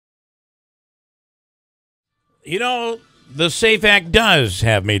You know, the SAFE Act does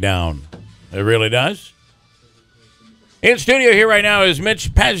have me down. It really does. In studio here right now is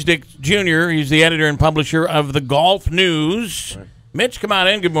Mitch Pezdek, Jr. He's the editor and publisher of the Golf News. Right. Mitch, come on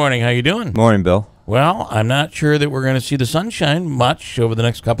in. Good morning. How you doing? Morning, Bill. Well, I'm not sure that we're going to see the sunshine much over the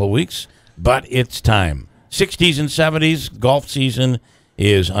next couple of weeks, but it's time. 60s and 70s, golf season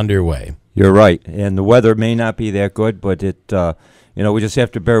is underway. You're right, and the weather may not be that good, but it, we just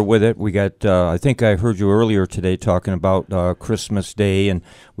have to bear with it. We got, I think I heard you earlier today talking about Christmas Day, and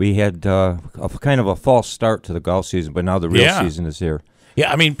we had a kind of a false start to the golf season, but now the real season is here.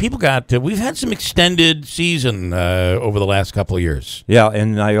 Yeah, I mean, people got, we've had some extended season over the last couple of years. Yeah,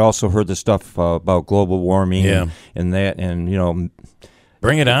 and I also heard the stuff about global warming and that, and,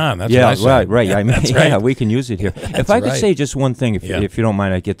 bring it on. That's what I say. Right. I mean, right. We can use it here. If I could say just one thing, if you don't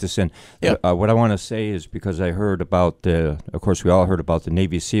mind, I get this in. What I want to say is because I heard about, of course, we all heard about the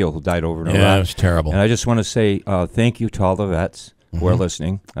Navy SEAL who died over in Iraq. Yeah, it was terrible. And I just want to say thank you to all the vets who are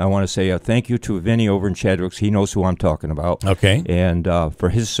listening. I want to say thank you to Vinny over in Chadwick's. He knows who I'm talking about. Okay. And for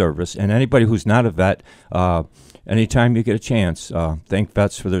his service. And anybody who's not a vet, anytime you get a chance, thank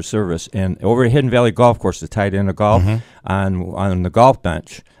vets for their service. And over at Hidden Valley Golf Course, the tight end of golf, on the golf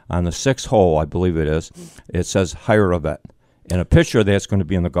bench, on the 6th hole, I believe it is, it says hire a vet. And a picture of that's going to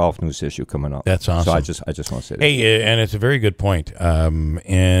be in the Golf News issue coming up. That's awesome. So I just want to say that. Hey, and it's a very good point. It's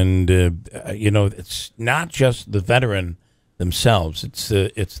not just the veteran themselves. It's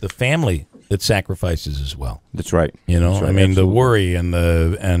the family that sacrifices as well. That's right. You know, That's right. I mean, Absolutely. the worry and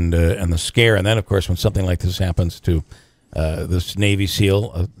the scare, and then of course when something like this happens to this Navy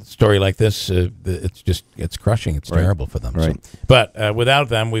SEAL, a story like this, it's crushing. It's terrible for them. Right. So, but without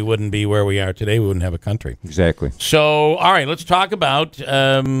them, we wouldn't be where we are today. We wouldn't have a country. Exactly. So, all right, let's talk about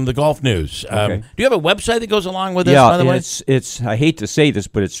the Golf News. Okay. Do you have a website that goes along with this? By the way, it's. I hate to say this,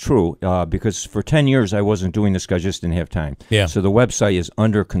 but it's true because for 10 years I wasn't doing this because I just didn't have time. Yeah. So the website is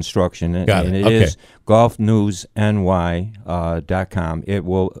under construction, and it Okay. is golfnewsny.com. It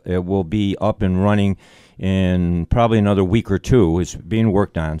will be up and running in probably another week or two. It's being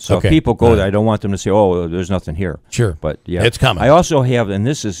worked on. So if people go there, I don't want them to say, "Oh, there's nothing here." Sure, but yeah, it's coming. I also have, and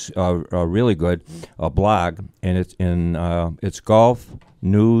this is really good, a blog, and it's it's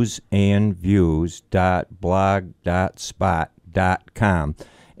golfnewsandviews.blog.spot.com.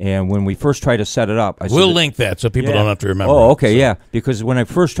 And when we first tried to set it up, we'll link that so people don't have to remember. Oh, okay, yeah. Because when I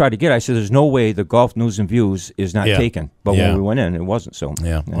first tried to get it, I said, there's no way the Golf News and Views is not taken. But when we went in, it wasn't. So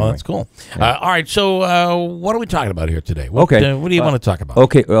yeah, anyway. Well, that's cool. Yeah. All right, so what are we talking about here today? What do you want to talk about?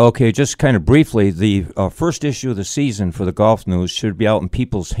 Okay. Just kind of briefly, the first issue of the season for the Golf News should be out in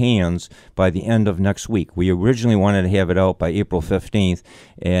people's hands by the end of next week. We originally wanted to have it out by April 15th,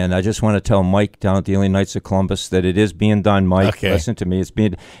 and I just want to tell Mike down at the Alien Knights of Columbus that it is being done, Mike. Okay. Listen to me. It's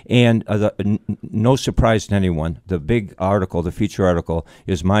being... And no surprise to anyone, the big article, the feature article,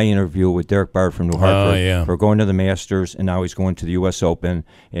 is my interview with Derek Bard from New Hartford for going to the Masters, and now he's going to the U.S. Open.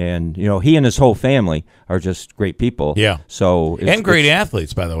 And, he and his whole family are just great people. Yeah. So and great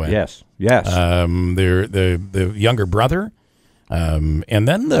athletes, by the way. Yes. They're the younger brother. And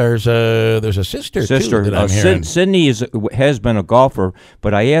then there's a sister too, that I'm hearing. Sydney has been a golfer,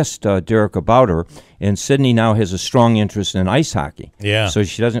 but I asked Derek about her, and Sydney now has a strong interest in ice hockey. Yeah. So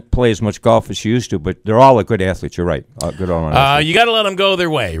she doesn't play as much golf as she used to, but they're all good athletes. You're right. Good all-around athletes. You got to let them go their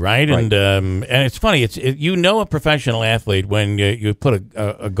way, right? And it's funny. A professional athlete when you put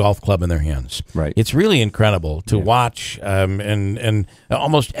a golf club in their hands. Right. It's really incredible to watch, and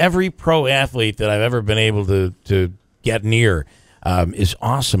almost every pro athlete that I've ever been able to get near is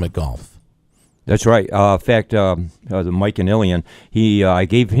awesome at golf. That's right. In fact, the Mike and Ilian, I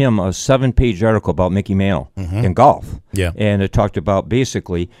gave him a 7-page article about Mickey Mantle in golf. Yeah. And it talked about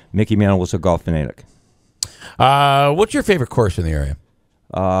basically Mickey Mantle was a golf fanatic. What's your favorite course in the area?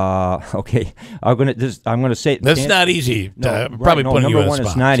 Okay, I'm gonna say that's not easy. Probably putting you in a spot. Number one,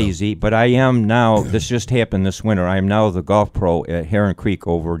 it's not easy, but I am now. This just happened this winter. I am now the golf pro at Heron Creek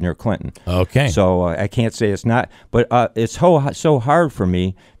over near Clinton. Okay, so I can't say it's not, but it's so hard for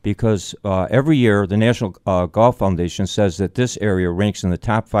me because every year the National Golf Foundation says that this area ranks in the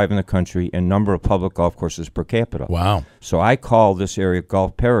top 5 in the country in number of public golf courses per capita. Wow! So I call this area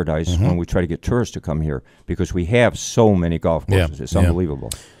golf paradise when we try to get tourists to come here because we have so many golf courses. It's unbelievable.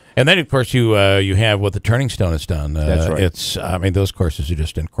 And then, of course, you have what the Turning Stone has done. That's right. Those courses are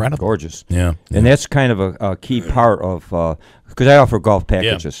just incredible. Gorgeous. Yeah. And that's kind of a key part of, because I offer golf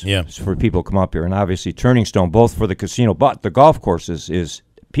packages for people to come up here. And obviously, Turning Stone, both for the casino, but the golf courses is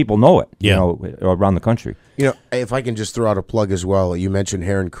people know it, you know, around the country. You know, if I can just throw out a plug as well, you mentioned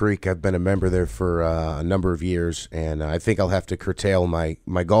Heron Creek. I've been a member there for a number of years, and I think I'll have to curtail my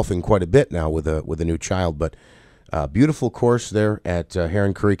golfing quite a bit now with a new child. But beautiful course there at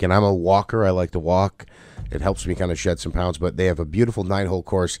Heron Creek, and I'm a walker. I like to walk. It helps me kind of shed some pounds, but they have a beautiful 9-hole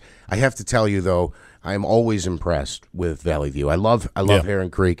course. I have to tell you, though, I'm always impressed with Valley View. I love Heron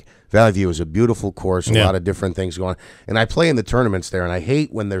Creek. Valley View is a beautiful course, a lot of different things going on. And I play in the tournaments there, and I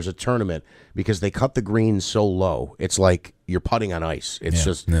hate when there's a tournament because they cut the greens so low. It's like you're putting on ice. It's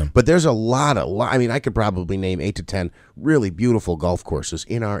just but there's a lot I mean, I could probably name 8 to 10 really beautiful golf courses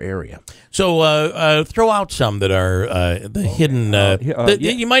in our area. So throw out some that are the hidden that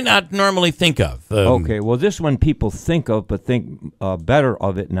you might not normally think of. Okay, well, this one people think of but think better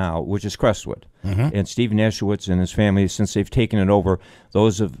of it now, which is Crestwood. And Steve Nashowitz and his family, since they've taken it over,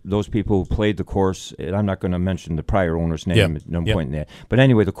 those people who played the course, and I'm not going to mention the prior owner's name at no point in that. But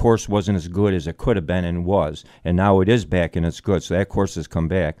anyway, the course wasn't as good as it could have been and was, and now it is back and it's good. So that course has come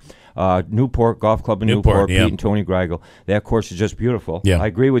back. Newport Golf Club in Newport, Pete and Tony Greigel. That course is just beautiful. I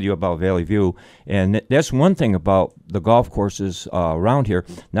agree with you about Valley View, and that's one thing about the golf courses around here.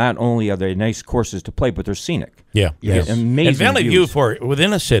 Not only are they nice courses to play, but they're scenic. Amazing. And Valley views. View for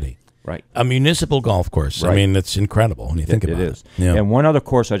within a city. Right. A municipal golf course. I mean, it's incredible when you think about it. It is. And one other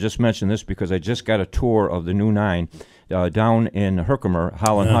course, I just mentioned this because I just got a tour of the new 9 down in Herkimer,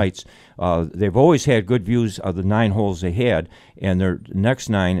 Holland Heights. They've always had good views of the 9 holes they had, and their next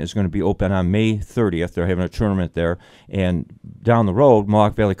 9 is going to be open on May 30th. They're having a tournament there. And down the road,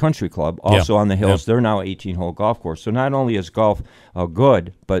 Mohawk Valley Country Club, also on the hills, they're now an 18-hole golf course. So not only is golf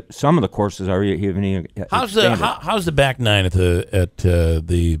good, but some of the courses are even how's the back 9 at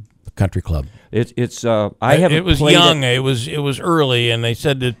the country club? I haven't. It was played young. It was early, and they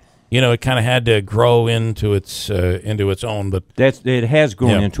said that it kind of had to grow into its own. But it has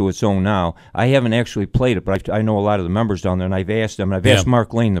grown into its own now. I haven't actually played it, but I know a lot of the members down there, and I've asked them. I've asked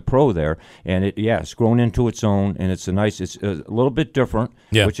Mark Lane, the pro there, and it's grown into its own, and it's it's a little bit different,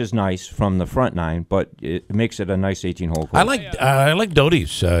 which is nice from the front 9, but it makes it a nice 18-hole course. I like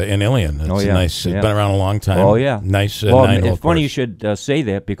Doty's in Ilion. It's nice. It's been around a long time. Oh yeah, nice. Well, 9-hole it's funny course. you should say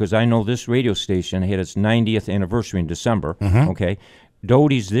that because I know this radio station had its 90th anniversary in December. Okay.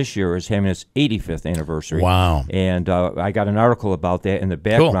 Doty's this year is having its 85th anniversary. Wow. And I got an article about that in the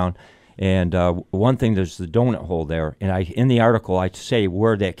background. Cool. And one thing, there's the donut hole there. And in the article, I say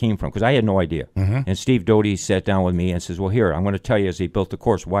where that came from because I had no idea. And Steve Doty sat down with me and says, well, here, I'm going to tell you as he built the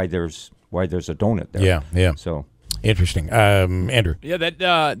course why there's a donut there. Yeah. So interesting. Andrew. Yeah,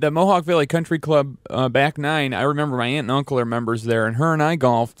 the Mohawk Valley Country Club back 9, I remember my aunt and uncle are members there, and her and I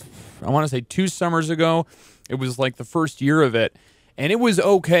golfed, I want to say 2 summers ago. It was like the first year of it. And it was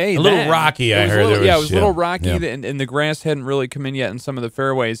okay. A little rocky, I heard. It was a little rocky, and the grass hadn't really come in yet in some of the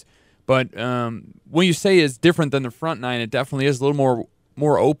fairways. But when you say it's different than the front 9, it definitely is a little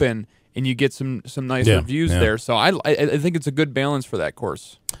more open, and you get some nicer views there. So I think it's a good balance for that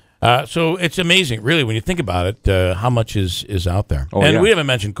course. So it's amazing, really, when you think about it, how much is out there. And we haven't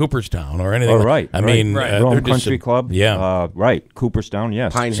mentioned Cooperstown or anything. I mean, Rome Country Club. Right. Cooperstown,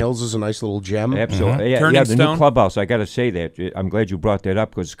 yes. Pine Hills is a nice little gem. Absolutely. Yeah, the new clubhouse, I got to say that. I'm glad you brought that up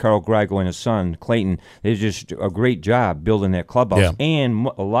because Carl Greigel and his son, Clayton, they did just a great job building that clubhouse. And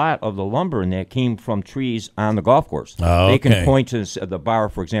a lot of the lumber in that came from trees on the golf course. They can point to the bar,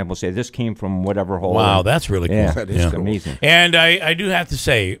 for example, say this came from whatever hole. Wow, that's really cool. Yeah, that is amazing. And I do have to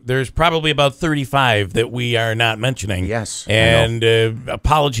say, there's probably about 35 that we are not mentioning. Yes. And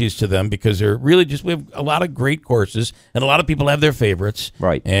apologies to them because they're really we have a lot of great courses and a lot of people have their favorites.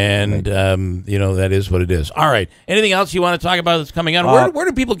 Right. And, that is what it is. All right. Anything else you want to talk about that's coming on? Where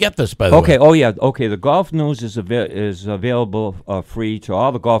do people get this, by the way? Okay. The Golf News is available free to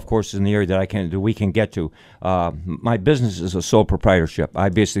all the golf courses in the area that we can get to. My business is a sole proprietorship. I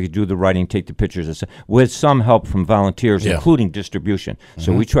basically do the writing, take the pictures, with some help from volunteers, including distribution.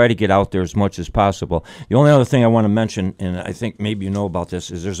 So we try to get out there as much as possible. The only other thing I want to mention, and I think maybe you know about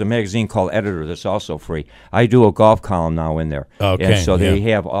this, is there's a magazine called Editor that's also free. I do a golf column now in there. Okay. And so they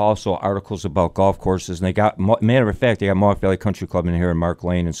have also articles about golf courses, and they got, matter of fact, they got Mohawk Valley Country Club in here and Mark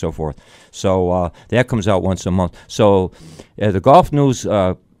Lane and so forth. So that comes out once a month. So the Golf News,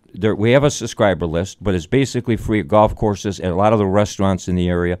 we have a subscriber list, but it's basically free at golf courses, at a lot of the restaurants in the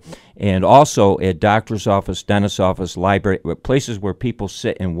area, and also at doctor's office, dentist's office, library, places where people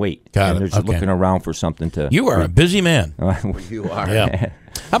sit and wait. And they're just looking around for something to... You are a busy man. You are. Yeah.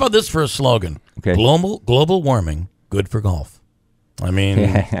 How about this for a slogan? Okay. Global warming, good for golf. I mean,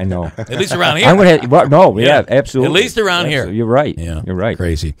 Yeah, I know. at least around here. I'm gonna, yeah, absolutely. At least around here. You're right. Yeah, you're right.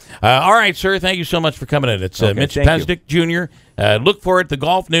 Crazy. All right, sir. Thank you so much for coming in. It's Okay, Mitch thank Pezdek Jr. Look for it, the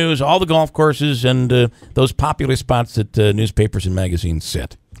golf news, all the golf courses, and those popular spots that newspapers and magazines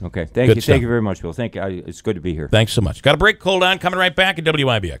sit. Okay, thank Good you. stuff. Thank you very much, Bill. Thank you. It's good to be here. Thanks so much. Got a break. Hold on. Coming right back at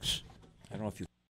WIBX. I don't know if you